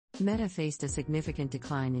Meta faced a significant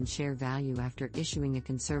decline in share value after issuing a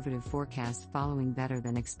conservative forecast following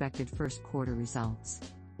better-than-expected first-quarter results.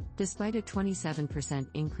 Despite a 27%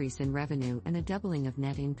 increase in revenue and a doubling of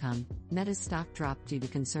net income, Meta's stock dropped due to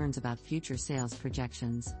concerns about future sales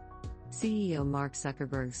projections. CEO Mark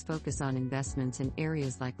Zuckerberg's focus on investments in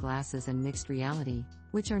areas like glasses and mixed reality,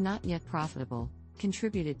 which are not yet profitable,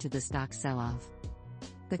 contributed to the stock sell-off.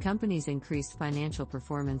 The company's increased financial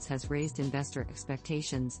performance has raised investor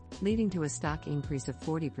expectations, leading to a stock increase of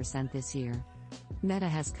 40% this year. Meta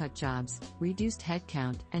has cut jobs, reduced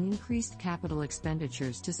headcount, and increased capital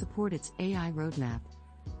expenditures to support its AI roadmap.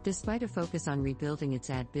 Despite a focus on rebuilding its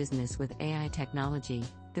ad business with AI technology,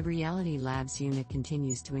 the Reality Labs unit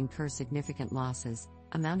continues to incur significant losses,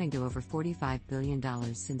 amounting to over $45 billion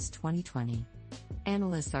since 2020.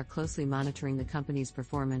 Analysts are closely monitoring the company's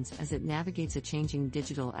performance as it navigates a changing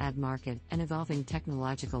digital ad market and evolving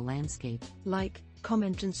technological landscape. Like,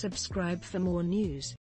 comment and subscribe for more news.